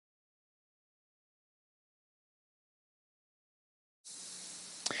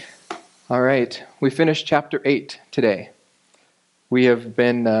All right, we finished chapter 8 today. We have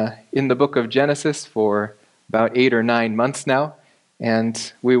been in the book of Genesis for about 8 or 9 months now,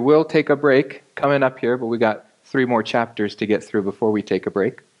 and we will take a break coming up here, but we got 3 more chapters to get through before we take a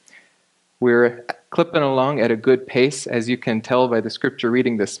break. We're clipping along at a good pace. As you can tell by the scripture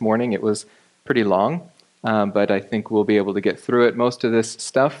reading this morning, it was pretty long, but I think we'll be able to get through it. Most of this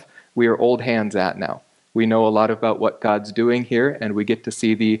stuff we are old hands at now. We know a lot about what God's doing here, and we get to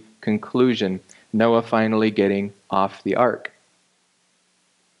see the conclusion, Noah finally getting off the ark.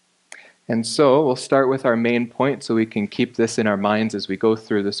 And so we'll start with our main point so we can keep this in our minds as we go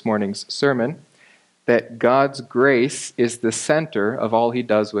through this morning's sermon, that God's grace is the center of all he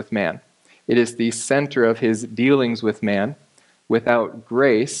does with man. It is the center of his dealings with man. Without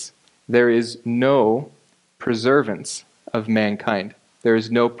grace, there is no preservance of mankind. There is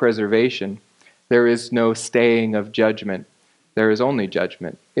no preservation. There is no staying of judgment. There is only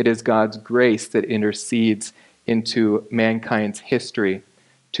judgment. It is God's grace that intercedes into mankind's history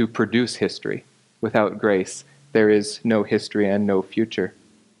to produce history. Without grace, there is no history and no future.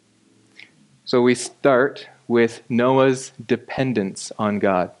 So we start with Noah's dependence on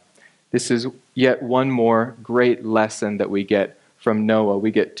God. This is yet one more great lesson that we get from Noah.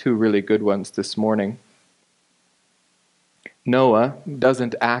 We get 2 really good ones this morning. Noah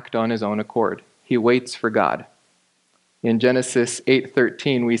doesn't act on his own accord. He waits for God. In Genesis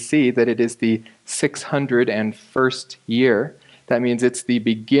 8:13, we see that it is the 601st year. That means it's the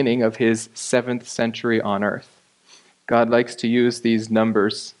beginning of his 7th century on earth. God likes to use these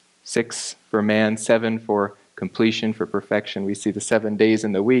numbers, 6 for man, 7 for completion, for perfection. We see the 7 days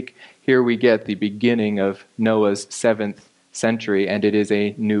in the week. Here we get the beginning of Noah's 7th century, and it is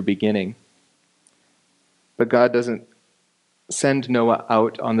a new beginning. But God doesn't send Noah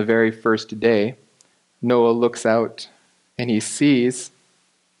out on the very first day. Noah looks out and he sees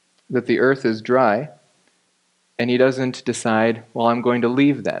that the earth is dry, and he doesn't decide, well, I'm going to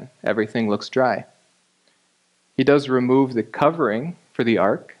leave then. Everything looks dry. He does remove the covering for the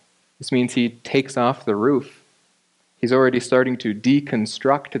ark. This means he takes off the roof. He's already starting to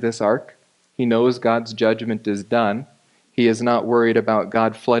deconstruct this ark. He knows God's judgment is done. He is not worried about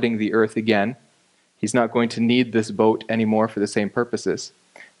God flooding the earth again. He's not going to need this boat anymore for the same purposes.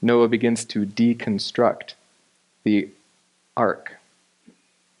 Noah begins to deconstruct the ark.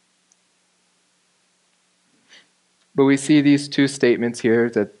 But we see these 2 statements here,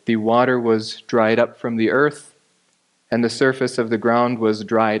 that the water was dried up from the earth and the surface of the ground was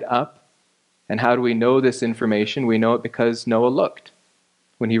dried up. And how do we know this information? We know it because Noah looked.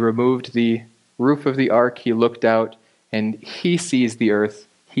 When he removed the roof of the ark, he looked out and he sees the earth.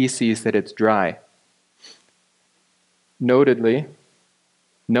 He sees that it's dry. Notedly,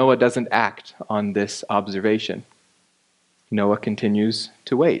 Noah doesn't act on this observation. Noah continues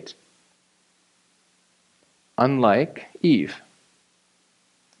to wait. Unlike Eve,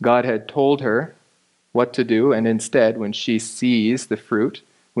 God had told her what to do, and instead, when she sees the fruit,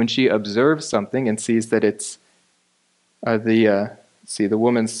 when she observes something and sees that it's the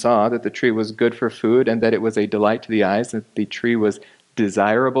woman saw that the tree was good for food and that it was a delight to the eyes, that the tree was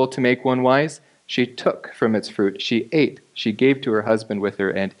desirable to make one wise, she took from its fruit, she ate, she gave to her husband with her,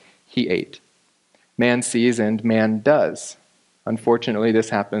 and he ate. Man sees and man does. Unfortunately, this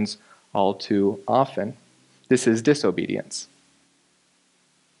happens all too often. This is disobedience.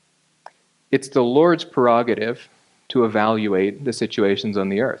 It's the Lord's prerogative to evaluate the situations on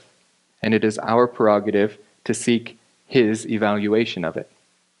the earth, and it is our prerogative to seek his evaluation of it.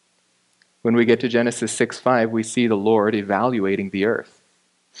 When we get to Genesis 6:5, we see the Lord evaluating the earth.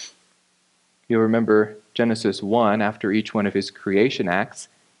 You'll remember Genesis 1, after each one of his creation acts,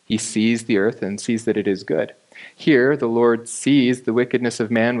 he sees the earth and sees that it is good. Here, the Lord sees the wickedness of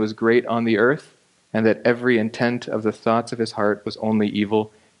man was great on the earth, and that every intent of the thoughts of his heart was only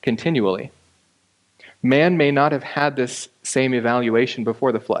evil continually. Man may not have had this same evaluation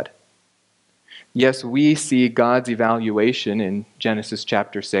before the flood. Yes, we see God's evaluation in Genesis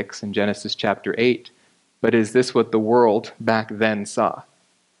chapter 6 and Genesis chapter 8, but is this what the world back then saw?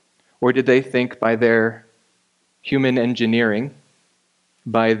 Or did they think by their human engineering,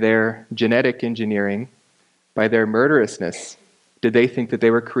 by their genetic engineering, by their murderousness, did they think that they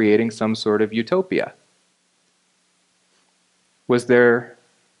were creating some sort of utopia? Was their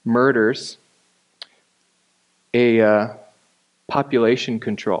murders a population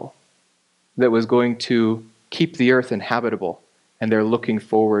control that was going to keep the earth inhabitable, and they're looking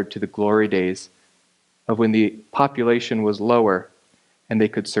forward to the glory days of when the population was lower and they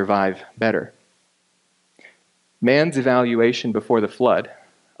could survive better? Man's evaluation before the flood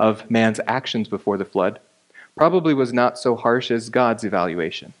of man's actions before the flood probably was not so harsh as God's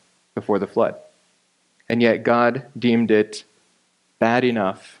evaluation. before the flood. And yet God deemed it bad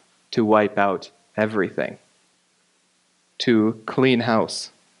enough to wipe out everything, to clean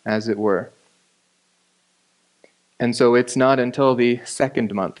house, as it were. And so it's not until the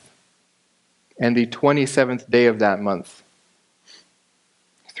second month and the 27th day of that month,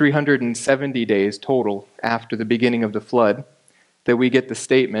 370 days total after the beginning of the flood, that we get the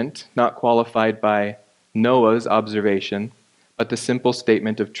statement, not qualified by Noah's observation, but the simple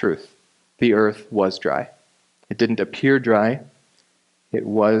statement of truth. The earth was dry. It didn't appear dry. It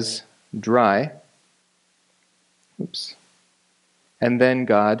was dry. Oops. And then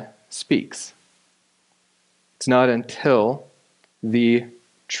God speaks. It's not until the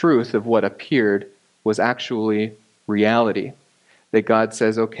truth of what appeared was actually reality that God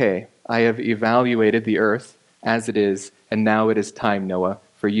says, okay, I have evaluated the earth as it is, and now it is time, Noah,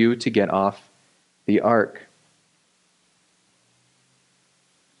 for you to get off the ark.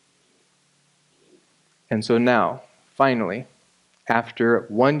 And so now, finally, after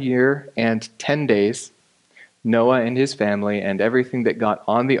 1 year and 10 days, Noah and his family and everything that got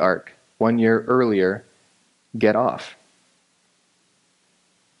on the ark 1 year earlier get off.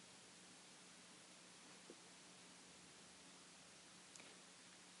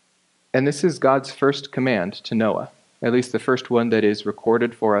 And this is God's first command to Noah, at least the first one that is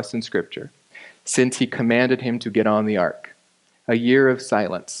recorded for us in Scripture, since he commanded him to get on the ark. A year of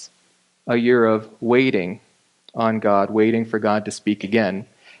silence, a year of waiting on God, waiting for God to speak again,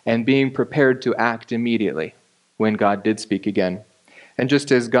 and being prepared to act immediately when God did speak again. And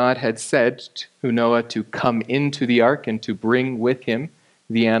just as God had said to Noah to come into the ark and to bring with him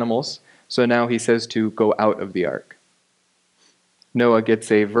the animals, so now he says to go out of the ark. Noah gets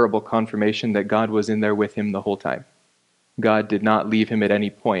a verbal confirmation that God was in there with him the whole time. God did not leave him at any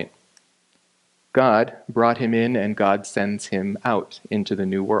point. God brought him in, and God sends him out into the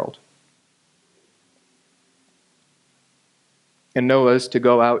new world. And Noah's to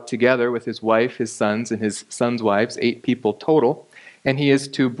go out together with his wife, his sons, and his sons' wives, 8 people total, and he is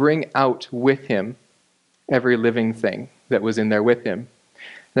to bring out with him every living thing that was in there with him.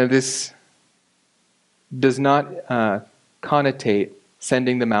 Now this does not connotate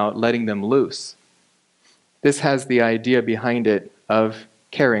sending them out, letting them loose. This has the idea behind it of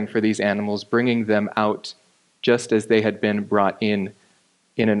caring for these animals, bringing them out just as they had been brought in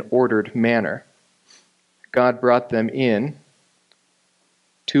an ordered manner. God brought them in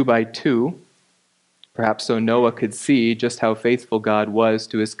 2 by 2, perhaps so Noah could see just how faithful God was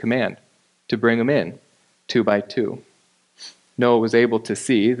to his command to bring them in 2 by 2. Noah was able to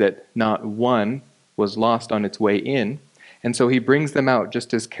see that not one was lost on its way in, and so he brings them out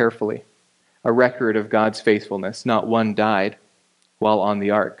just as carefully. A record of God's faithfulness. Not one died while on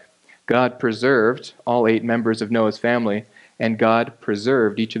the ark. God preserved all 8 members of Noah's family, and God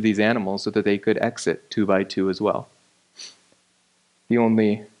preserved each of these animals so that they could exit 2 by 2 as well. The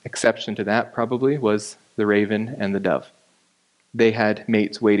only exception to that probably was the raven and the dove. They had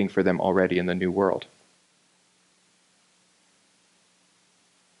mates waiting for them already in the new world.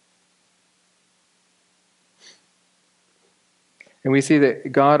 And we see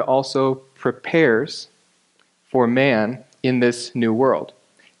that God also prepares for man in this new world.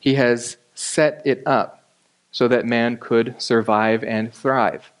 He has set it up so that man could survive and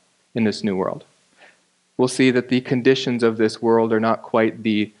thrive in this new world. We'll see that the conditions of this world are not quite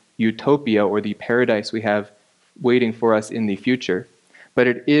the utopia or the paradise we have waiting for us in the future, but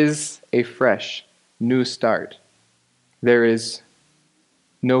it is a fresh, new start. There is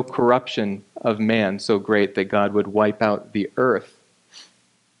no corruption of man so great that God would wipe out the earth.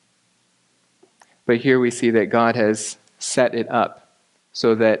 But here we see that God has set it up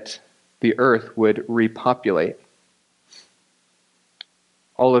so that the earth would repopulate.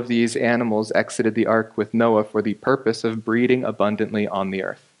 All of these animals exited the ark with Noah for the purpose of breeding abundantly on the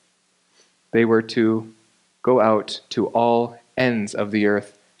earth. They were to go out to all ends of the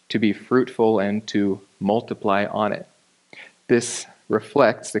earth to be fruitful and to multiply on it. This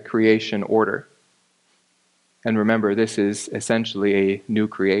reflects the creation order. And remember, this is essentially a new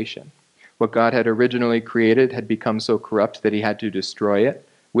creation. What God had originally created had become so corrupt that he had to destroy it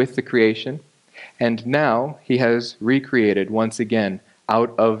with the creation. And now he has recreated once again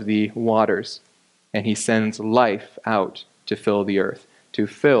out of the waters. And he sends life out to fill the earth, to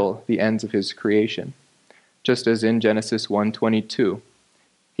fill the ends of his creation. Just as in Genesis 1:22,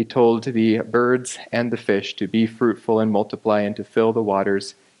 he told the birds and the fish to be fruitful and multiply and to fill the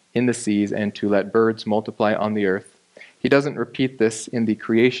waters in the seas and to let birds multiply on the earth. He doesn't repeat this in the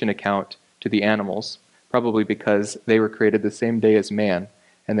creation account to the animals, probably because they were created the same day as man,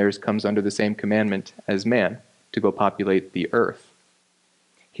 and theirs comes under the same commandment as man, to go populate the earth.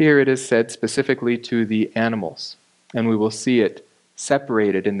 Here it is said specifically to the animals, and we will see it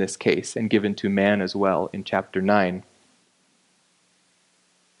separated in this case and given to man as well in chapter 9.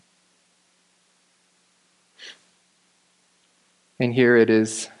 And here it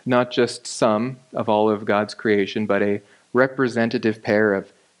is not just some of all of God's creation, but a representative pair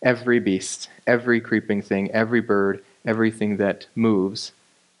of every beast, every creeping thing, every bird, everything that moves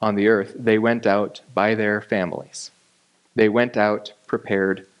on the earth. They went out by their families. They went out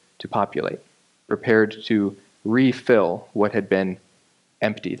prepared to populate, prepared to refill what had been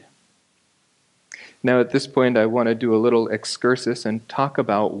emptied. Now, at this point, I want to do a little excursus and talk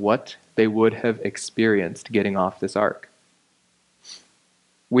about what they would have experienced getting off this ark.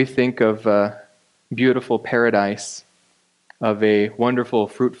 We think of a beautiful paradise, of a wonderful,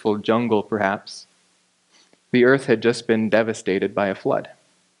 fruitful jungle, perhaps. The earth had just been devastated by a flood.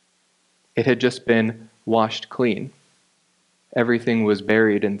 It had just been washed clean. Everything was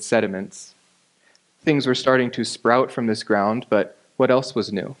buried in sediments. Things were starting to sprout from this ground, but what else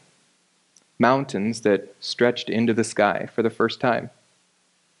was new? Mountains that stretched into the sky for the first time.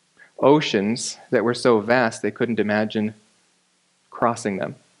 Oceans that were so vast they couldn't imagine crossing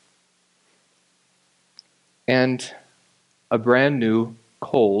them. And a brand new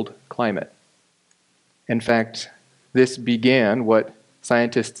cold climate. In fact, this began what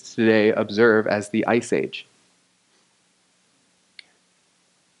scientists today observe as the Ice Age.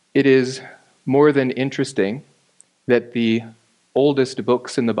 It is more than interesting that the oldest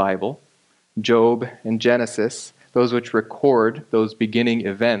books in the Bible, Job and Genesis, those which record those beginning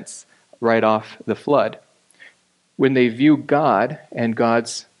events right off the flood, when they view God and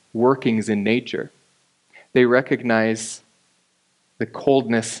God's workings in nature, they recognize the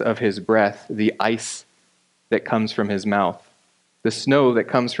coldness of his breath, the ice that comes from his mouth, the snow that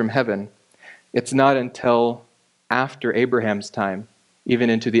comes from heaven. It's not until after Abraham's time, even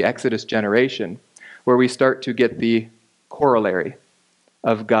into the Exodus generation, where we start to get the corollary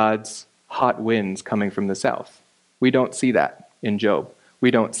of God's hot winds coming from the south. We don't see that in Job.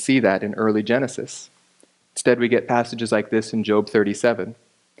 We don't see that in early Genesis. Instead, we get passages like this in Job 37.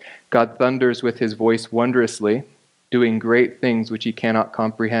 God thunders with his voice wondrously, doing great things which he cannot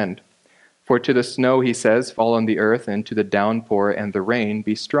comprehend. For to the snow, he says, fall on the earth, and to the downpour and the rain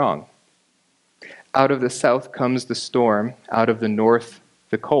be strong. Out of the south comes the storm, out of the north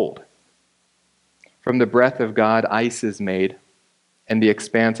the cold. From the breath of God, ice is made, and the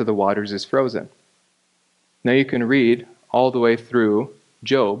expanse of the waters is frozen. Now you can read all the way through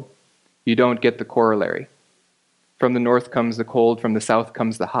Job. You don't get the corollary. From the north comes the cold, from the south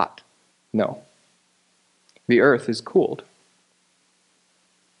comes the hot. No. The earth is cooled.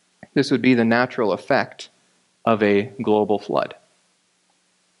 This would be the natural effect of a global flood.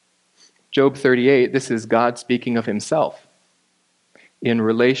 Job 38, this is God speaking of himself in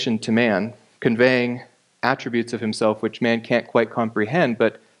relation to man, conveying attributes of himself which man can't quite comprehend,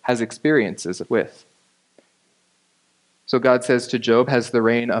 but has experiences with. So God says to Job, has the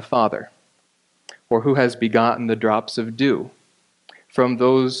rain a father? Or who has begotten the drops of dew? From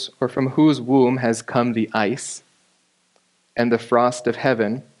those, or from whose womb has come the ice, and the frost of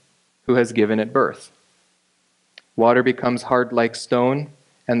heaven, who has given it birth? Water becomes hard like stone,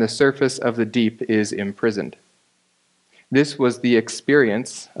 and the surface of the deep is imprisoned. This was the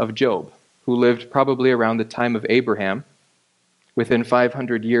experience of Job, who lived probably around the time of Abraham, within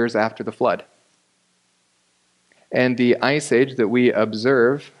 500 years after the flood. And the ice age that we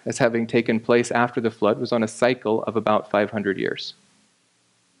observe as having taken place after the flood was on a cycle of about 500 years.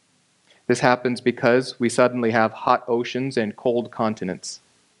 This happens because we suddenly have hot oceans and cold continents.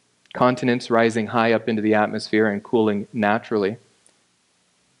 Continents rising high up into the atmosphere and cooling naturally.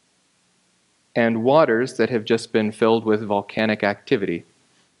 And waters that have just been filled with volcanic activity.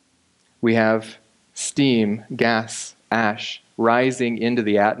 We have steam, gas, ash rising into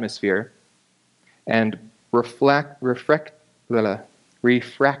the atmosphere and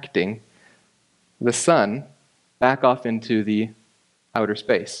refracting the sun back off into the outer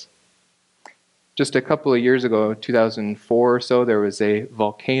space. Just a couple of years ago, 2004 or so, there was a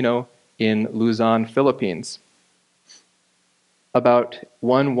volcano in Luzon, Philippines. About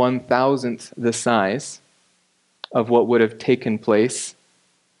 1/1000th the size of what would have taken place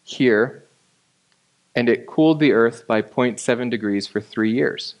here, and it cooled the earth by 0.7 degrees for 3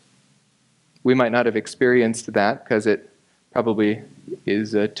 years. We might not have experienced that because it probably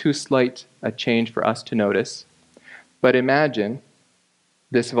is too slight a change for us to notice. But imagine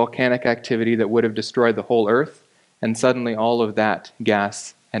this volcanic activity that would have destroyed the whole earth, and suddenly all of that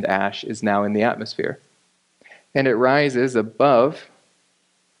gas and ash is now in the atmosphere. And it rises above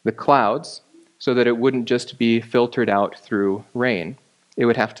the clouds so that it wouldn't just be filtered out through rain, It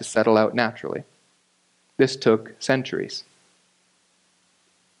would have to settle out naturally. This took centuries.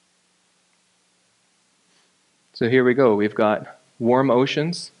 So here we go. We've got warm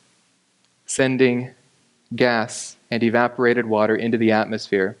oceans sending gas and evaporated water into the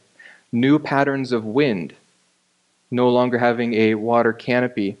atmosphere. New patterns of wind, no longer having a water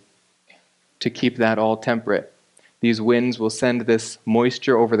canopy to keep that all temperate. These winds will send this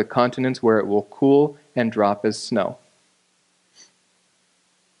moisture over the continents where it will cool and drop as snow.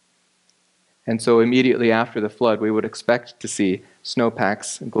 And so immediately after the flood, we would expect to see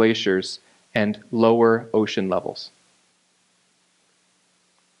snowpacks, glaciers, and lower ocean levels.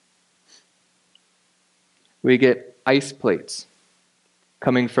 We get ice plates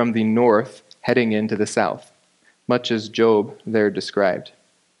coming from the north, heading into the south, much as Job there described.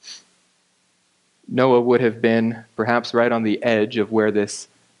 Noah would have been perhaps right on the edge of where this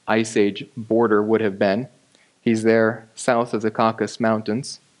ice age border would have been. He's there south of the Caucasus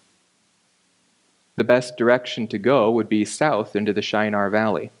Mountains. The best direction to go would be south into the Shinar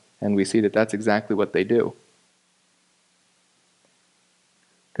Valley, and we see that that's exactly what they do.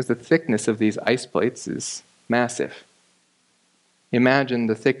 Because the thickness of these ice plates is massive. Imagine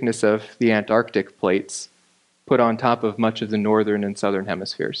the thickness of the Antarctic plates put on top of much of the northern and southern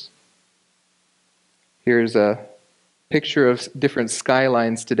hemispheres. Here's a picture of different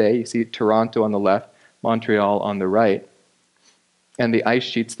skylines today. You see Toronto on the left, Montreal on the right, and the ice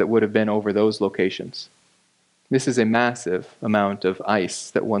sheets that would have been over those locations. This is a massive amount of ice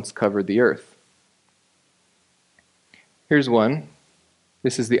that once covered the Earth. Here's one.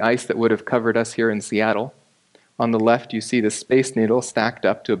 This is the ice that would have covered us here in Seattle. On the left, you see the Space Needle stacked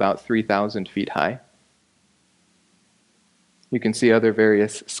up to about 3,000 feet high. You can see other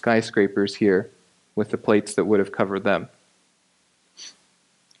various skyscrapers here with the plates that would have covered them.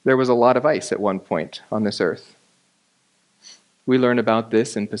 There was a lot of ice at one point on this Earth. We learn about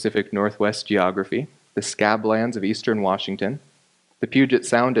this in Pacific Northwest geography, the scablands of eastern Washington. The Puget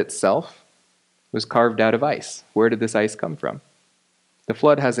Sound itself was carved out of ice. Where did this ice come from? The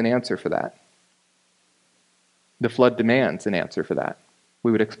flood has an answer for that. The flood demands an answer for that.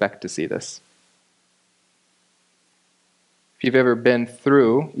 We would expect to see this. If you've ever been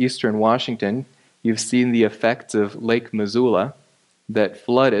through eastern Washington, you've seen the effects of Lake Missoula that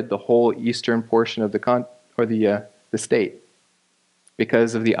flooded the whole eastern portion of the state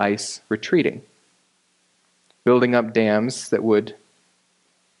because of the ice retreating, building up dams that would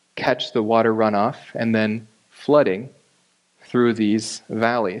catch the water runoff and then flooding through these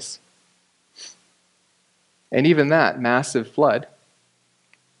valleys. And even that massive flood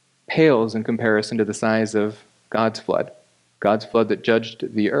pales in comparison to the size of God's flood that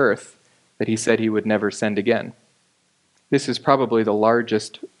judged the earth that he said he would never send again. This is probably the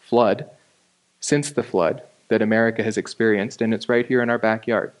largest flood since the flood that America has experienced, and it's right here in our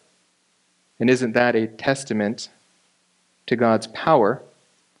backyard. And isn't that a testament to God's power,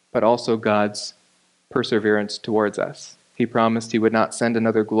 but also God's perseverance towards us? He promised he would not send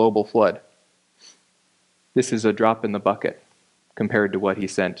another global flood. This is a drop in the bucket compared to what he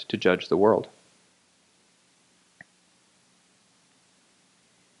sent to judge the world.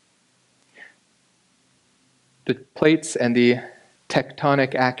 The plates and the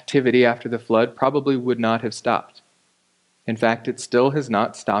tectonic activity after the flood probably would not have stopped. In fact, it still has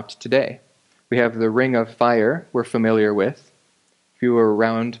not stopped today. We have the Ring of Fire we're familiar with. If you were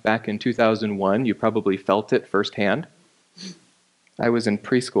around back in 2001, you probably felt it firsthand. I was in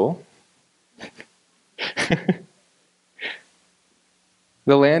preschool.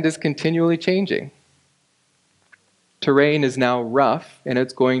 The land is continually changing. Terrain is now rough, and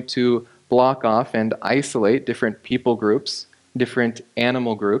it's going to block off and isolate different people groups, different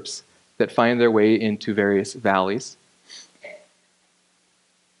animal groups that find their way into various valleys.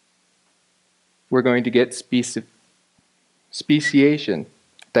 We're going to get speciation,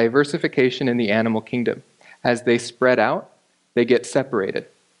 diversification in the animal kingdom. As they spread out, they get separated.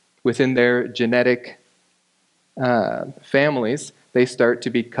 Within their genetic families, they start to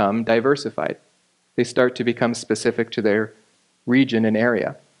become diversified. They start to become specific to their region and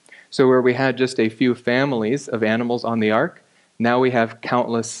area. So where we had just a few families of animals on the ark, now we have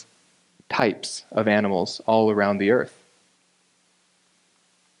countless types of animals all around the earth.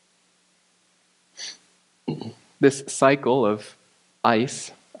 This cycle of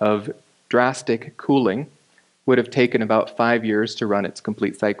ice, of drastic cooling, would have taken about 5 years to run its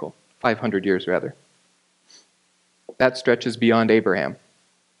complete cycle. 500 years, rather. That stretches beyond Abraham.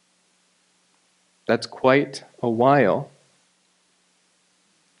 That's quite a while.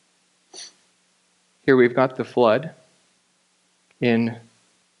 Here we've got the flood in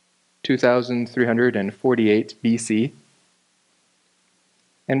 2348 BC.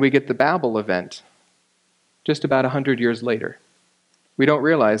 and we get the Babel event just about 100 years later. We don't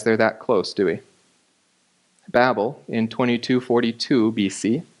realize they're that close, do we? Babel in 2242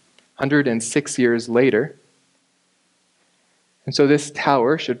 BC, 106 years later. And so this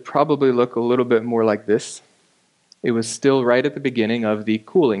tower should probably look a little bit more like this. It was still right at the beginning of the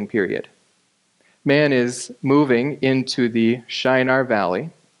cooling period. Man is moving into the Shinar Valley.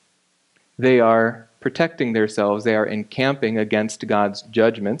 They are protecting themselves. They are encamping against God's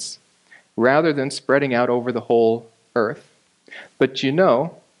judgments rather than spreading out over the whole earth. But you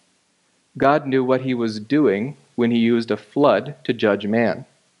know, God knew what he was doing when he used a flood to judge man.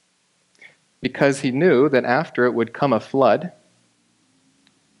 Because he knew that after it would come a flood,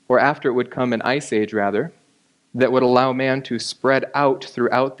 or after it would come an ice age rather, that would allow man to spread out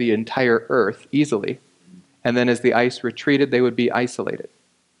throughout the entire earth easily. And then as the ice retreated, they would be isolated,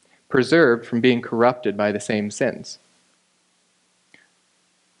 preserved from being corrupted by the same sins.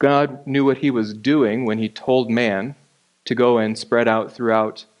 God knew what he was doing when he told man to go and spread out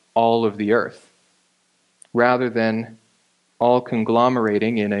throughout all of the earth, rather than all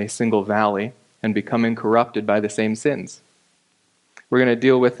conglomerating in a single valley and becoming corrupted by the same sins. We're going to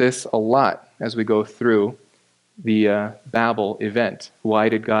deal with this a lot as we go through the Babel event. Why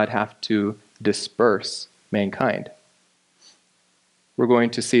did God have to disperse mankind? We're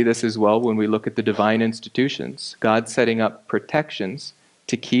going to see this as well when we look at the divine institutions. God setting up protections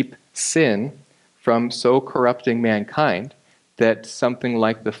to keep sin from so corrupting mankind that something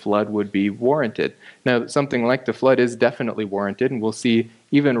like the flood would be warranted. Now, something like the flood is definitely warranted, and we'll see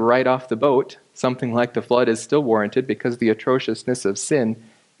even right off the boat, something like the flood is still warranted because the atrociousness of sin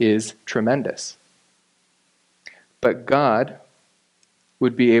is tremendous. But God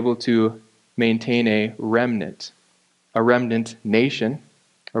would be able to maintain a remnant nation,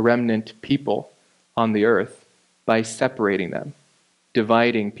 a remnant people on the earth by separating them,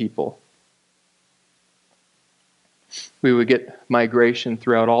 dividing people. We would get migration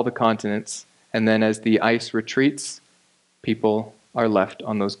throughout all the continents, and then as the ice retreats, people are left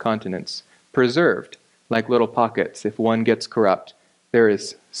on those continents, preserved like little pockets. If one gets corrupt, there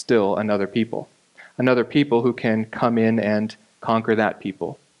is still another people who can come in and conquer that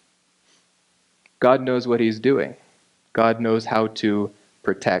people. God knows what he's doing. God knows how to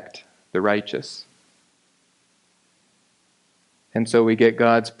protect the righteous. And so we get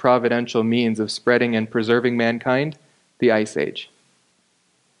God's providential means of spreading and preserving mankind, the Ice Age.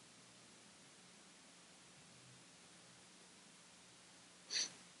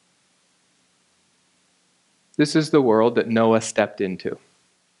 This is the world that Noah stepped into.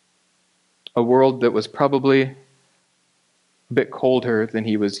 A world that was probably a bit colder than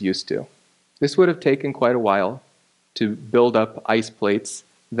he was used to. This would have taken quite a while to build up ice plates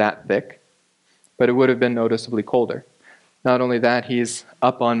that thick, but it would have been noticeably colder. Not only that, he's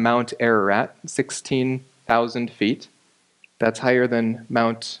up on Mount Ararat, 16,000 feet. That's higher than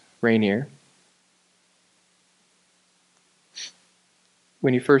Mount Rainier.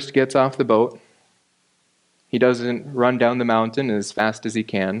 When he first gets off the boat, he doesn't run down the mountain as fast as he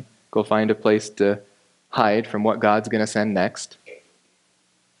can, go find a place to hide from what God's going to send next.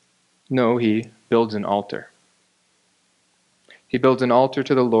 No, he builds an altar. He builds an altar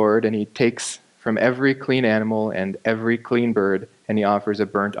to the Lord, and he takes from every clean animal and every clean bird, and he offers a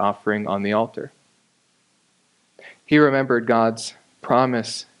burnt offering on the altar. He remembered God's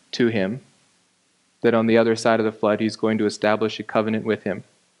promise to him that on the other side of the flood, he's going to establish a covenant with him.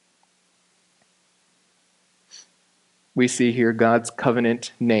 We see here God's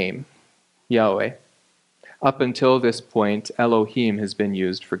covenant name, Yahweh. Up until this point, Elohim has been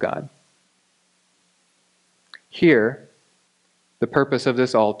used for God. Here, the purpose of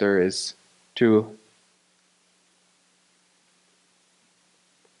this altar is to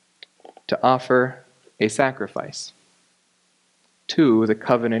offer a sacrifice to the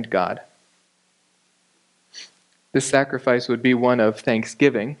covenant God. This sacrifice would be one of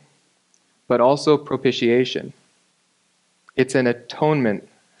thanksgiving, but also propitiation. It's an atonement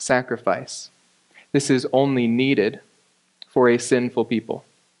sacrifice. This is only needed for a sinful people.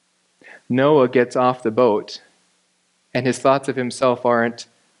 Noah gets off the boat, and his thoughts of himself aren't,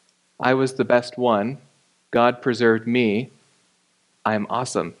 I was the best one, God preserved me, I'm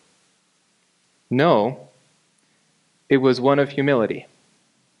awesome. No, it was one of humility.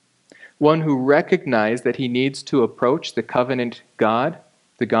 One who recognized that he needs to approach the covenant God,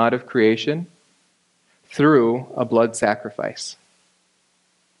 the God of creation, through a blood sacrifice.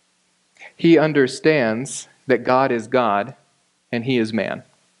 He understands that God is God and he is man.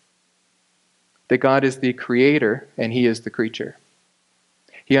 That God is the creator and he is the creature.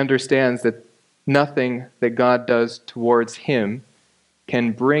 He understands that nothing that God does towards him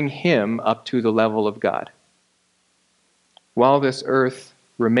can bring him up to the level of God. While this earth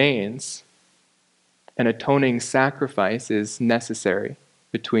remains, an atoning sacrifice is necessary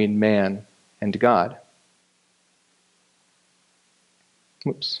between man and God.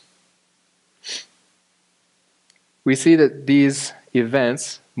 Oops. We see that these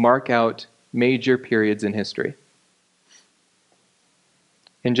events mark out major periods in history.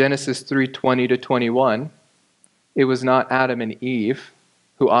 In Genesis 3:20 to 21, it was not Adam and Eve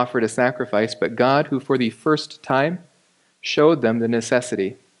who offered a sacrifice, but God who for the first time showed them the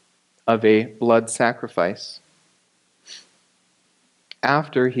necessity of a blood sacrifice.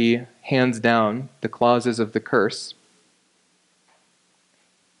 After he hands down the clauses of the curse,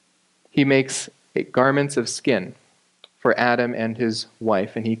 he makes garments of skin for Adam and his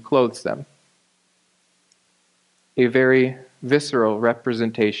wife, and he clothes them. A very visceral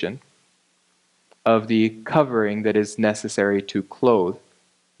representation of the covering that is necessary to clothe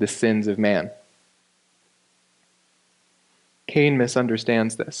the sins of man. Cain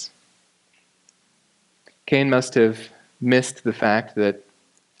misunderstands this. Cain must have missed the fact that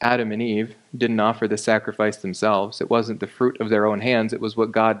Adam and Eve didn't offer the sacrifice themselves. It wasn't the fruit of their own hands, it was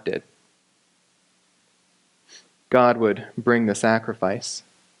what God did. God would bring the sacrifice.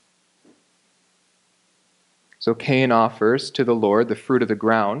 So Cain offers to the Lord the fruit of the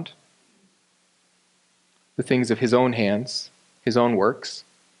ground, the things of his own hands, his own works,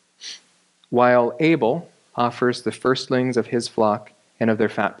 while Abel offers the firstlings of his flock and of their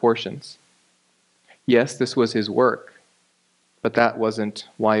fat portions. Yes, this was his work, but that wasn't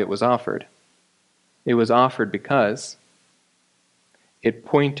why it was offered. It was offered because it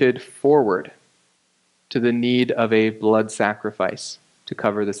pointed forward to the need of a blood sacrifice to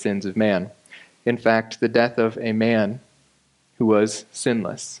cover the sins of man. In fact, the death of a man who was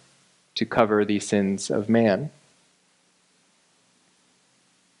sinless to cover the sins of man.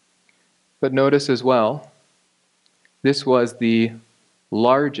 But notice as well, this was the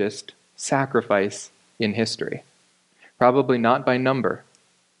largest sacrifice in history. Probably not by number,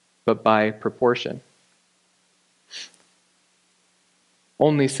 but by proportion.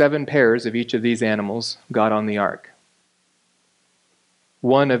 Only 7 pairs of each of these animals got on the ark.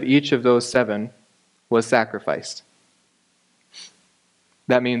 One of each of those 7 was sacrificed.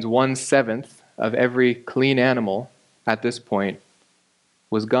 That means 1/7 of every clean animal at this point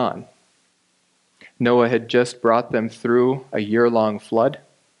was gone. Noah had just brought them through a year-long flood,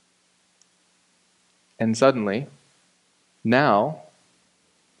 and suddenly, now,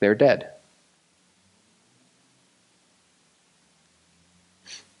 they're dead.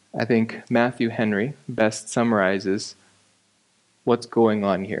 I think Matthew Henry best summarizes what's going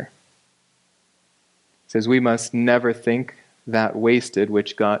on here. He says, we must never think that wasted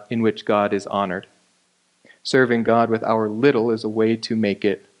in which God is honored. Serving God with our little is a way to make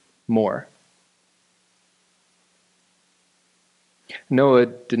it more. Noah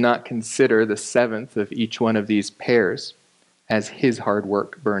did not consider the 7th of each one of these pairs as his hard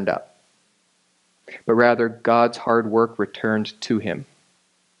work burned up, but rather God's hard work returned to him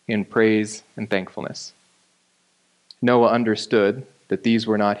in praise and thankfulness. Noah understood that these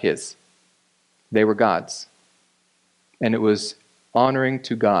were not his. They were God's. And it was honoring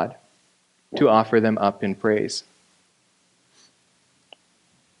to God to offer them up in praise.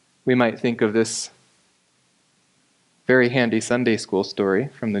 We might think of this very handy Sunday school story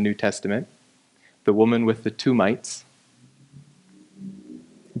from the New Testament, the woman with the 2 mites.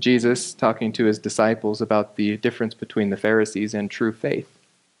 Jesus, talking to his disciples about the difference between the Pharisees and true faith,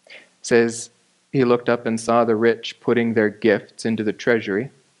 says he looked up and saw the rich putting their gifts into the treasury.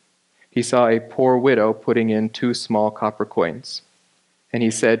 He saw a poor widow putting in 2 small copper coins. And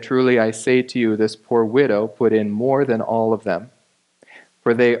he said, truly I say to you, this poor widow put in more than all of them,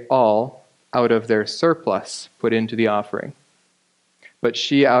 for they all, out of their surplus, put into the offering. But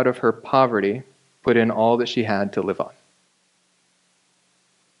she, out of her poverty, put in all that she had to live on.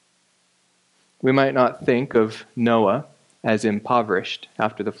 We might not think of Noah as impoverished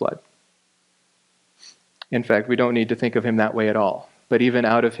after the flood. In fact, we don't need to think of him that way at all. But even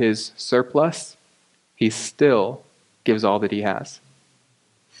out of his surplus, he still gives all that he has.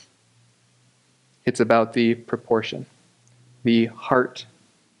 It's about the proportion, the heart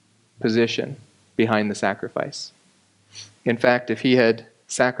position behind the sacrifice. In fact, if he had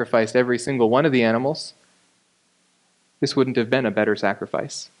sacrificed every single one of the animals, this wouldn't have been a better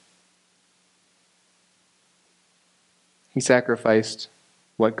sacrifice. He sacrificed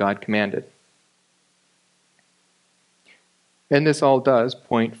what God commanded. And this all does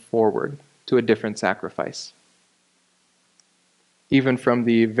point forward to a different sacrifice. Even from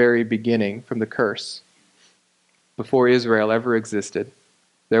the very beginning, from the curse, before Israel ever existed,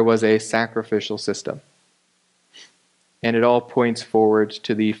 there was a sacrificial system. And it all points forward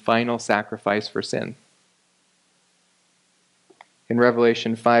to the final sacrifice for sin. In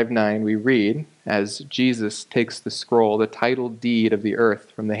Revelation 5:9, we read, as Jesus takes the scroll, the title deed of the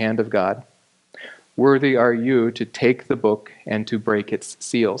earth from the hand of God, "Worthy are you to take the book and to break its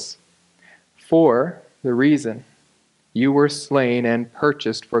seals. For the reason you were slain and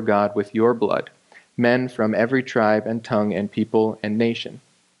purchased for God with your blood, men from every tribe and tongue and people and nation.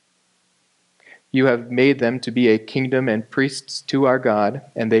 You have made them to be a kingdom and priests to our God,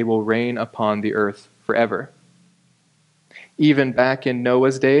 and they will reign upon the earth forever." Even back in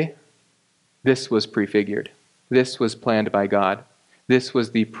Noah's day, this was prefigured. This was planned by God. This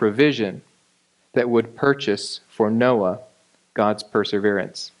was the provision that would purchase for Noah God's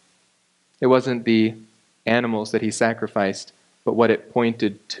perseverance. It wasn't the animals that he sacrificed, but what it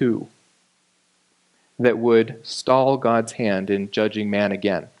pointed to that would stall God's hand in judging man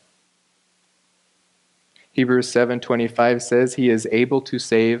again. Hebrews 7:25 says, "He is able to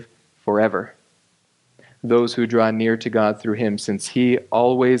save forever those who draw near to God through him, since he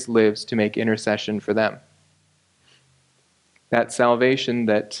always lives to make intercession for them." That salvation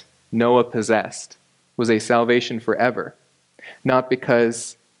that Noah possessed was a salvation forever, not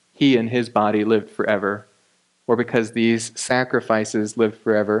because he and his body lived forever, or because these sacrifices lived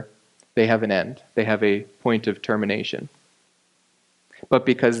forever. They have an end. They have a point of termination. But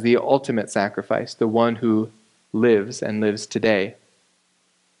because the ultimate sacrifice, the one who lives and lives today,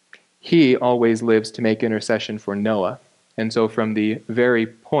 he always lives to make intercession for Noah. And so from the very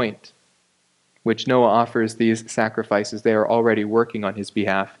point which Noah offers these sacrifices, they are already working on his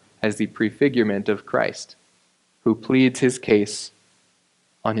behalf as the prefigurement of Christ, who pleads his case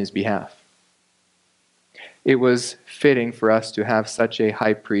on his behalf. It was fitting for us to have such a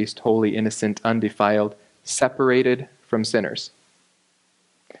high priest, holy, innocent, undefiled, separated from sinners,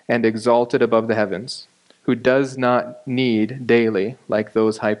 and exalted above the heavens, who does not need daily, like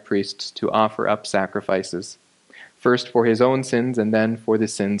those high priests, to offer up sacrifices, first for his own sins and then for the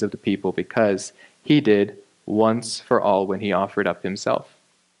sins of the people, because he did once for all when he offered up himself.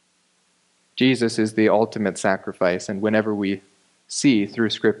 Jesus is the ultimate sacrifice, and whenever we see through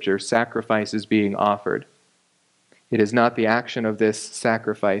Scripture sacrifices being offered, it is not the action of this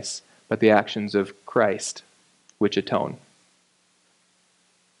sacrifice, but the actions of Christ which atone.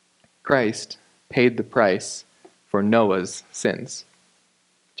 Christ paid the price for Noah's sins,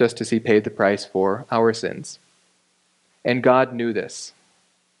 just as he paid the price for our sins. And God knew this.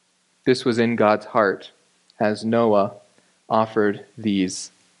 This was in God's heart as Noah offered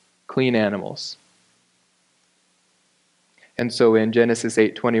these clean animals. And so in Genesis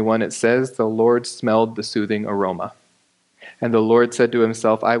 8:21 it says, "The Lord smelled the soothing aroma. And the Lord said to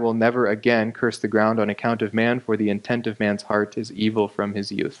himself, I will never again curse the ground on account of man, for the intent of man's heart is evil from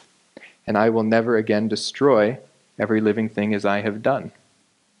his youth. And I will never again destroy every living thing as I have done."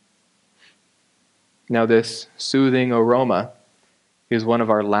 Now this soothing aroma is one of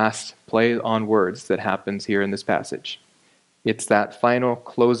our last play on words that happens here in this passage. It's that final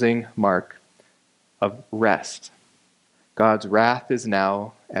closing mark of rest. God's wrath is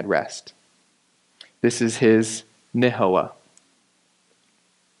now at rest. This is his Nihoah.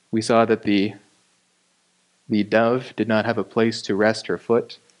 We saw that the dove did not have a place to rest her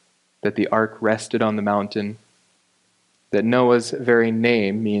foot, that the ark rested on the mountain, that Noah's very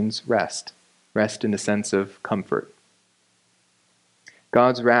name means rest, rest in the sense of comfort.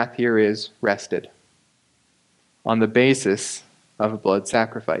 God's wrath here is rested on the basis of a blood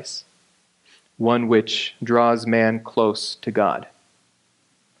sacrifice, one which draws man close to God.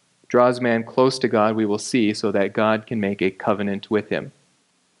 Draws man close to God, we will see, so that God can make a covenant with him.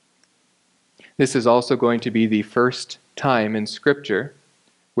 This is also going to be the first time in Scripture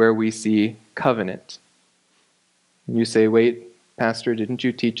where we see covenant. You say, wait, Pastor, didn't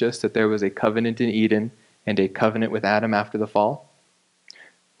you teach us that there was a covenant in Eden and a covenant with Adam after the fall?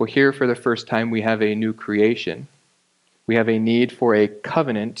 Well, here for the first time we have a new creation. We have a need for a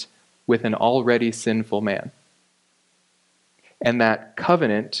covenant with an already sinful man. And that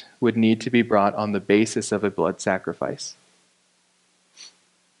covenant would need to be brought on the basis of a blood sacrifice.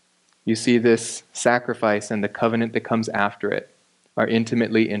 You see, this sacrifice and the covenant that comes after it are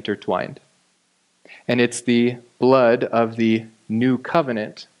intimately intertwined. And it's the blood of the new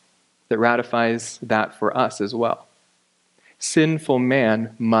covenant that ratifies that for us as well. Sinful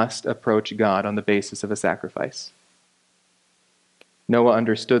man must approach God on the basis of a sacrifice. Noah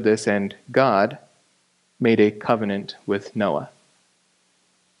understood this, and God made a covenant with Noah.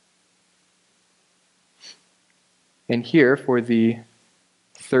 And here, for the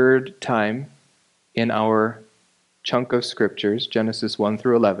third time in our chunk of scriptures, Genesis 1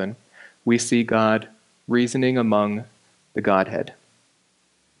 through 11, we see God reasoning among the Godhead.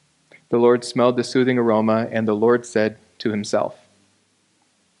 The Lord smelled the soothing aroma, and the Lord said to himself.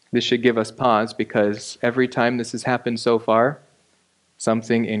 This should give us pause because every time this has happened so far,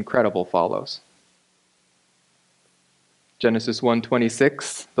 something incredible follows. Genesis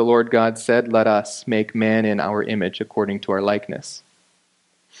 1:26, the Lord God said, "Let us make man in our image according to our likeness."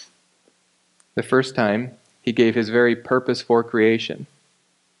 The first time, he gave his very purpose for creation,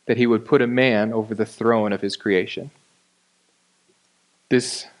 that he would put a man over the throne of his creation.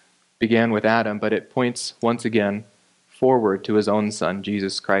 This began with Adam, but it points once again forward to his own Son,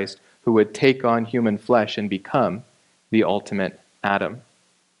 Jesus Christ, who would take on human flesh and become the ultimate Adam.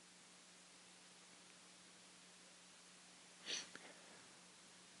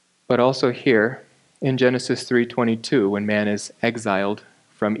 But also here, in Genesis 3:22, when man is exiled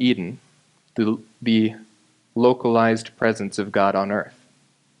from Eden, the localized presence of God on earth.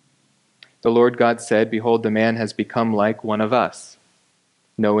 The Lord God said, "Behold, the man has become like one of us,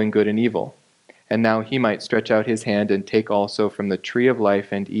 knowing good and evil. And now he might stretch out his hand and take also from the tree of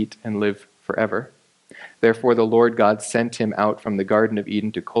life and eat and live forever." Therefore the Lord God sent him out from the Garden of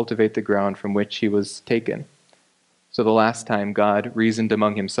Eden to cultivate the ground from which he was taken. So the last time God reasoned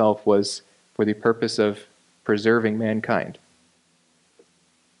among himself was for the purpose of preserving mankind.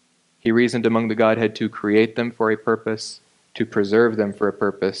 He reasoned among the Godhead to create them for a purpose, to preserve them for a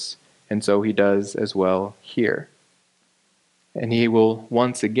purpose, and so he does as well here. And he will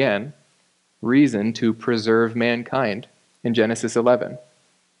once again reason to preserve mankind in Genesis 11,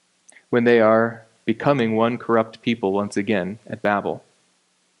 when they are becoming one corrupt people once again at Babel.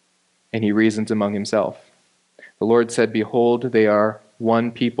 And he reasons among himself. The Lord said, "Behold, they are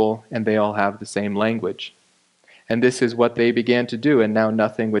one people, and they all have the same language. And this is what they began to do, and now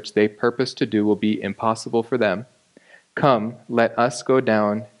nothing which they purpose to do will be impossible for them. Come, let us go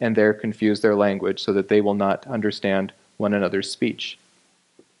down and there confuse their language, so that they will not understand one another's speech."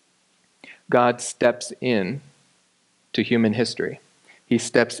 God steps in to human history. He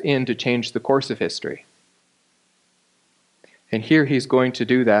steps in to change the course of history. And here he's going to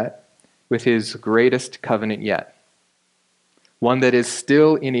do that with his greatest covenant yet. One that is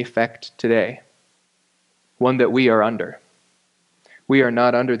still in effect today. One that we are under. We are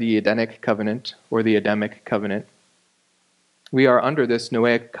not under the Edenic covenant or the Adamic covenant. We are under this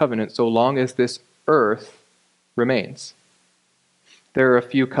Noahic covenant so long as this earth remains. There are a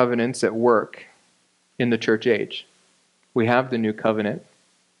few covenants at work in the church age. We have the new covenant,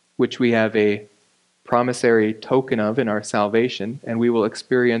 which we have a promissory token of in our salvation, and we will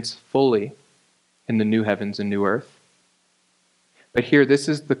experience fully in the new heavens and new earth. But here, this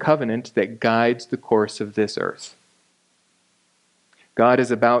is the covenant that guides the course of this earth. God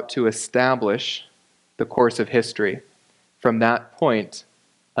is about to establish the course of history from that point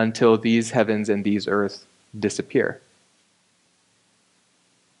until these heavens and these earths disappear.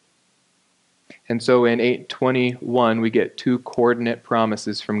 And so in 8:21, we get two coordinate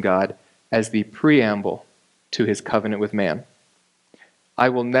promises from God as the preamble to his covenant with man. "I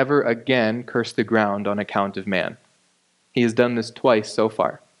will never again curse the ground on account of man." He has done this twice so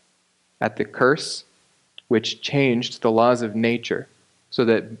far. At the curse, which changed the laws of nature so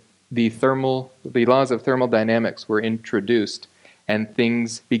that the laws of thermodynamics were introduced and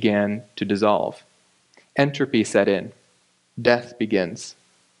things began to dissolve. Entropy set in. Death begins.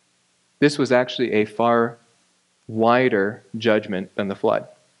 This was actually a far wider judgment than the flood.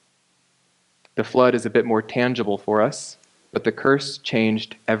 The flood is a bit more tangible for us, but the curse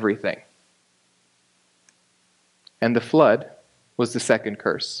changed everything. And the flood was the second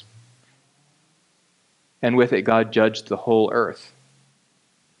curse. And with it, God judged the whole earth.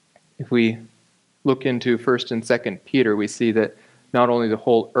 If we look into 1st and 2nd Peter, we see that not only the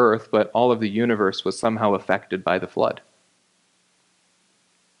whole earth, but all of the universe was somehow affected by the flood.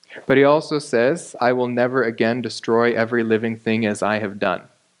 But he also says, "I will never again destroy every living thing as I have done."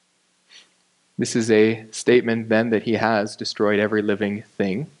 This is a statement then that he has destroyed every living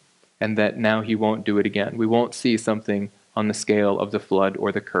thing, and that now he won't do it again. We won't see something on the scale of the flood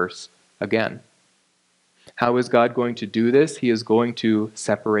or the curse again. How is God going to do this? He is going to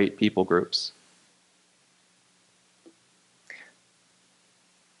separate people groups.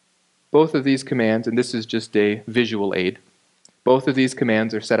 Both of these commands, and this is just a visual aid, both of these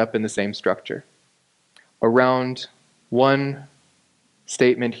commands are set up in the same structure. Around one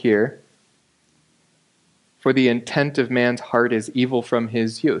statement here, "For the intent of man's heart is evil from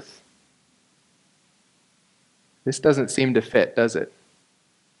his youth." This doesn't seem to fit, does it?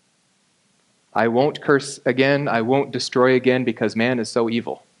 I won't curse again, I won't destroy again because man is so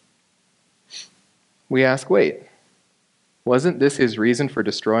evil. We ask, wait, Wasn't this his reason for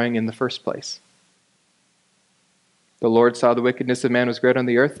destroying in the first place? The Lord saw the wickedness of man was great on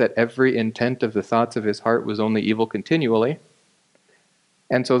the earth, that every intent of the thoughts of his heart was only evil continually.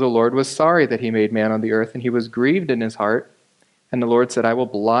 And so the Lord was sorry that he made man on the earth, and he was grieved in his heart. And the Lord said, I will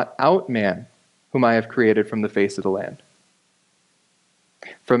blot out man, whom I have created from the face of the land.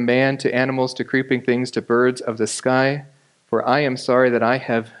 From man to animals to creeping things to birds of the sky, for I am sorry that I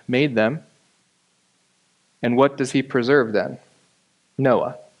have made them. And what does he preserve then?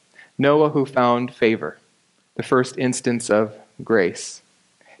 Noah. Noah, who found favor, the first instance of grace.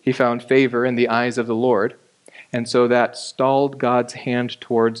 He found favor in the eyes of the Lord, and so that stalled God's hand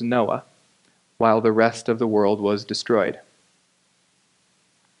towards Noah while the rest of the world was destroyed.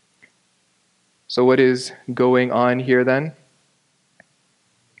 So what is going on here then?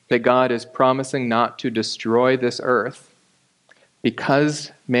 That God is promising not to destroy this earth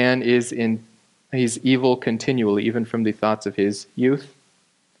because man is he's evil continually, even from the thoughts of his youth.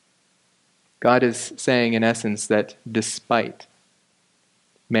 God is saying, in essence, that despite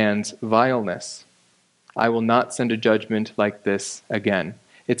man's vileness, I will not send a judgment like this again.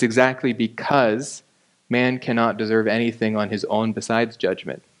 It's exactly because man cannot deserve anything on his own besides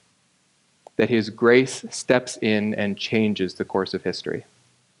judgment that his grace steps in and changes the course of history.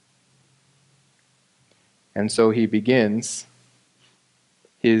 And so he begins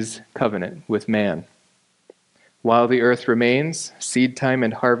his covenant with man. While the earth remains, seed time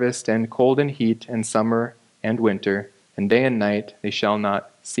and harvest, and cold and heat, and summer and winter, and day and night, they shall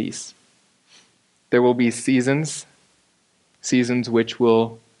not cease. There will be seasons which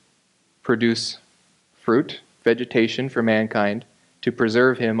will produce fruit, vegetation for mankind, to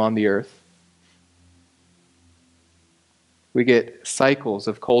preserve him on the earth. We get cycles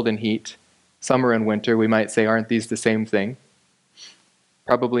of cold and heat, summer and winter. We might say, aren't these the same thing?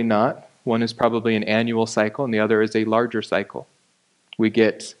 Probably not. One is probably an annual cycle, and the other is a larger cycle. We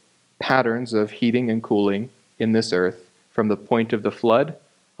get patterns of heating and cooling in this earth from the point of the flood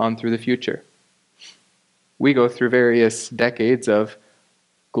on through the future. We go through various decades of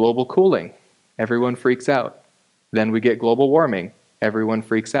global cooling. Everyone freaks out. Then we get global warming. Everyone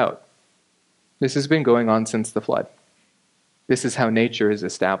freaks out. This has been going on since the flood. This is how nature is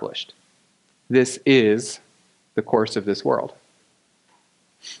established. This is the course of this world.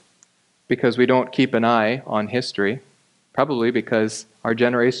 Because we don't keep an eye on history, probably because our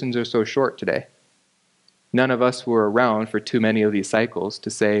generations are so short today. None of us were around for too many of these cycles to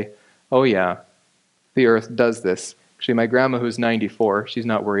say, oh yeah, the earth does this. Actually, my grandma, who's 94, she's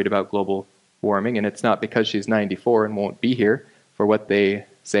not worried about global warming, and it's not because she's 94 and won't be here for what they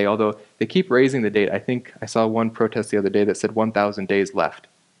say, although they keep raising the date. I think I saw one protest the other day that said 1,000 days left.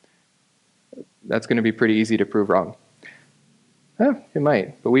 That's going to be pretty easy to prove wrong. It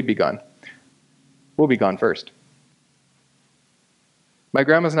might, but we'd be gone. We'll be gone first. My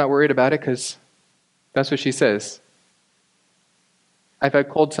grandma's not worried about it because that's what she says. I've had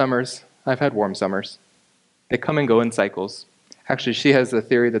cold summers. I've had warm summers. They come and go in cycles. Actually, she has the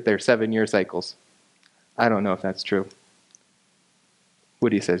theory that they're 7-year cycles. I don't know if that's true.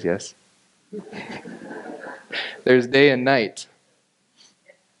 Woody says yes. There's day and night.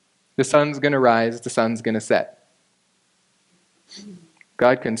 The sun's going to rise, the sun's going to set.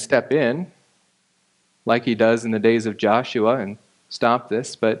 God can step in, like he does in the days of Joshua, and stop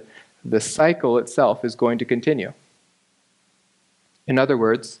this, but the cycle itself is going to continue. In other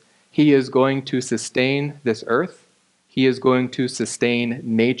words, he is going to sustain this earth. He is going to sustain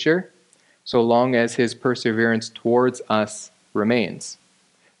nature so long as his perseverance towards us remains.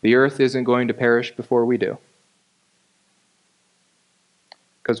 The earth isn't going to perish before we do.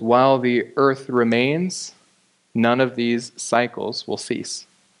 Because while the earth remains, none of these cycles will cease.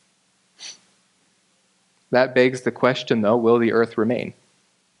 That begs the question, though, will the earth remain?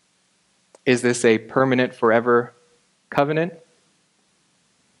 Is this a permanent, forever covenant?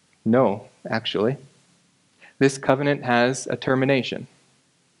 No, actually. This covenant has a termination.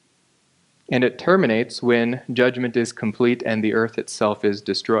 And it terminates when judgment is complete and the earth itself is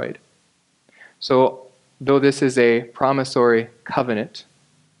destroyed. So, though this is a promissory covenant,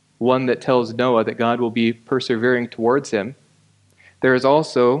 one that tells Noah that God will be persevering towards him, there is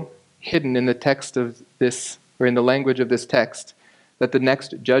also hidden in the text of this, or in the language of this text, that the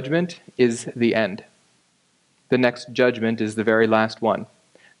next judgment is the end. The next judgment is the very last one.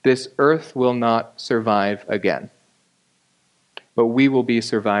 This earth will not survive again, but we will be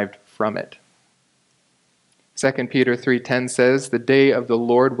survived from it. 2 Peter 3:10 says, "The day of the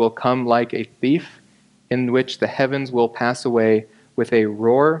Lord will come like a thief, in which the heavens will pass away with a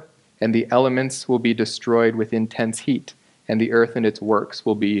roar, and the elements will be destroyed with intense heat, and the earth and its works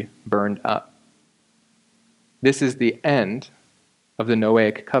will be burned up." This is the end of the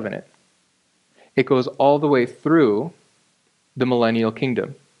Noahic covenant. It goes all the way through the millennial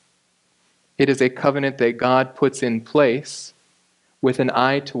kingdom. It is a covenant that God puts in place with an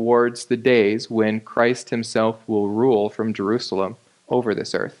eye towards the days when Christ himself will rule from Jerusalem over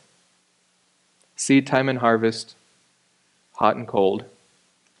this earth. Seed time and harvest, hot and cold,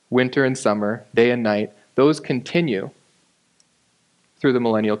 winter and summer, day and night, those continue through the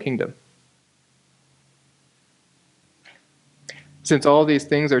millennial kingdom. Since all these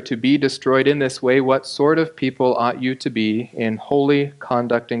things are to be destroyed in this way, what sort of people ought you to be in holy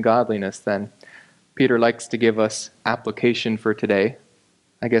conduct and godliness then? Peter likes to give us application for today.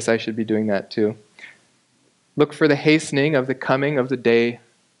 I guess I should be doing that too. Look for the hastening of the coming of the day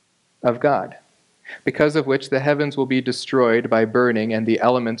of God, because of which the heavens will be destroyed by burning and the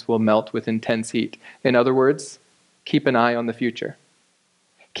elements will melt with intense heat. In other words, keep an eye on the future.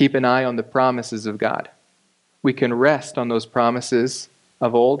 Keep an eye on the promises of God. We can rest on those promises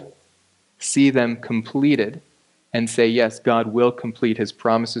of old, see them completed, and say, yes, God will complete his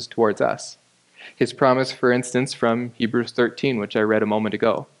promises towards us. His promise, for instance, from Hebrews 13, which I read a moment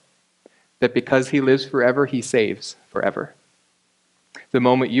ago, that because he lives forever, he saves forever. The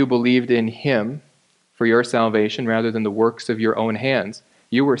moment you believed in him for your salvation rather than the works of your own hands,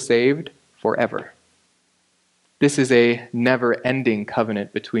 you were saved forever. This is a never-ending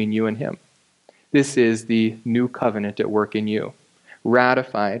covenant between you and him. This is the new covenant at work in you,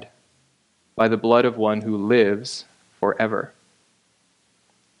 ratified by the blood of one who lives forever.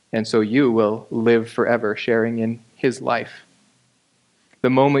 And so you will live forever, sharing in his life. The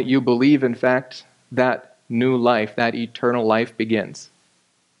moment you believe, in fact, that new life, that eternal life begins.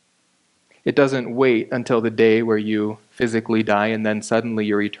 It doesn't wait until the day where you physically die and then suddenly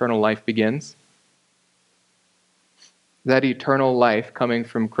your eternal life begins. That eternal life coming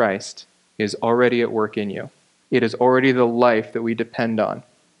from Christ is already at work in you. It is already the life that we depend on,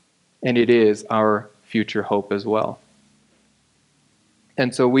 and it is our future hope as well.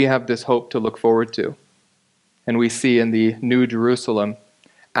 And so we have this hope to look forward to. And we see in the New Jerusalem,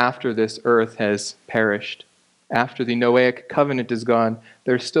 after this earth has perished, after the Noahic covenant is gone,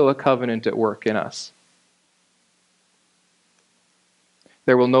 there's still a covenant at work in us.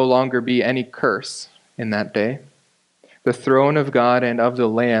 There will no longer be any curse in that day. The throne of God and of the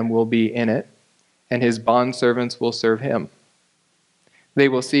Lamb will be in it, and his bondservants will serve him. They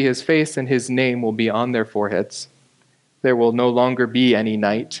will see his face, and his name will be on their foreheads. There will no longer be any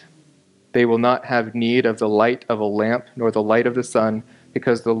night. They will not have need of the light of a lamp, nor the light of the sun,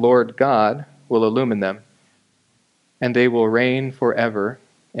 because the Lord God will illumine them, and they will reign forever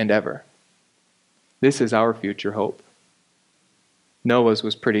and ever. This is our future hope. Noah's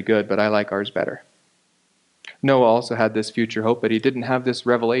was pretty good, but I like ours better. Noah also had this future hope, but he didn't have this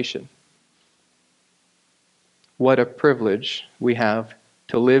revelation. What a privilege we have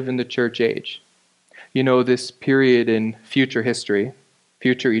to live in the church age. You know, this period in future history,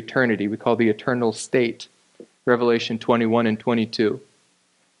 future eternity, we call the eternal state, Revelation 21 and 22.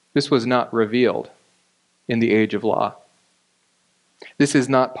 This was not revealed in the age of law. This is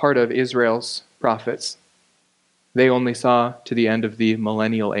not part of Israel's prophets. They only saw to the end of the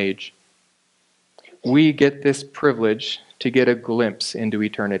millennial age. We get this privilege to get a glimpse into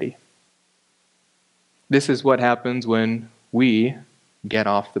eternity. This is what happens when we get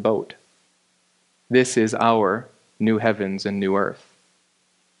off the boat. This is our new heavens and new earth.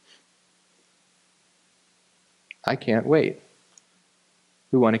 I can't wait.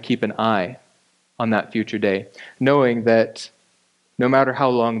 We want to keep an eye on that future day, knowing that no matter how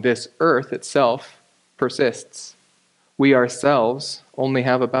long this earth itself persists, we ourselves only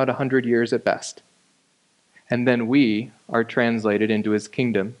have about 100 years at best. And then we are translated into his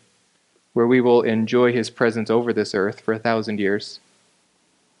kingdom, where we will enjoy his presence over this earth for 1,000 years.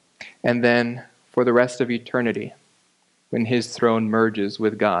 And then for the rest of eternity, when his throne merges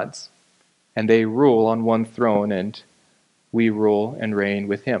with God's, and they rule on one throne, and we rule and reign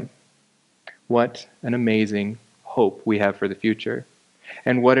with him. What an amazing hope we have for the future.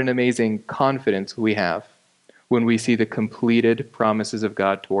 And what an amazing confidence we have when we see the completed promises of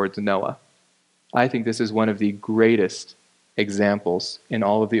God towards Noah. I think this is one of the greatest examples in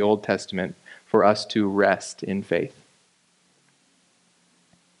all of the Old Testament for us to rest in faith.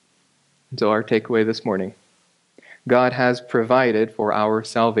 And so our takeaway this morning: God has provided for our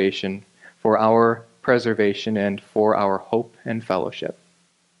salvation, for our preservation, and for our hope and fellowship,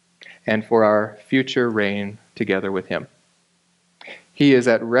 and for our future reign together with him. He is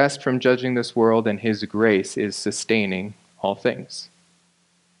at rest from judging this world, and his grace is sustaining all things.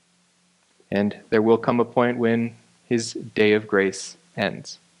 And there will come a point when his day of grace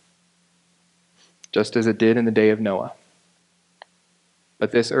ends. just as it did in the day of Noah.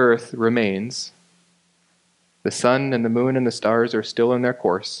 But this earth remains. The sun and the moon and the stars are still in their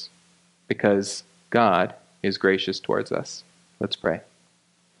course because God is gracious towards us. Let's pray.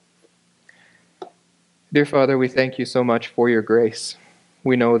 Dear Father, we thank you so much for your grace.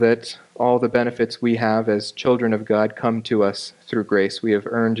 We know that all the benefits we have as children of God come to us through grace. We have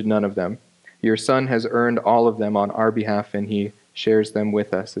earned none of them. Your Son has earned all of them on our behalf, and he shares them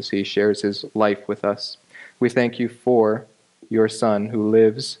with us as he shares his life with us. We thank you for your Son who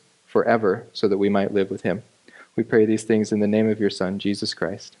lives forever so that we might live with him. We pray these things in the name of your Son, Jesus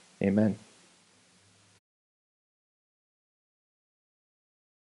Christ. Amen.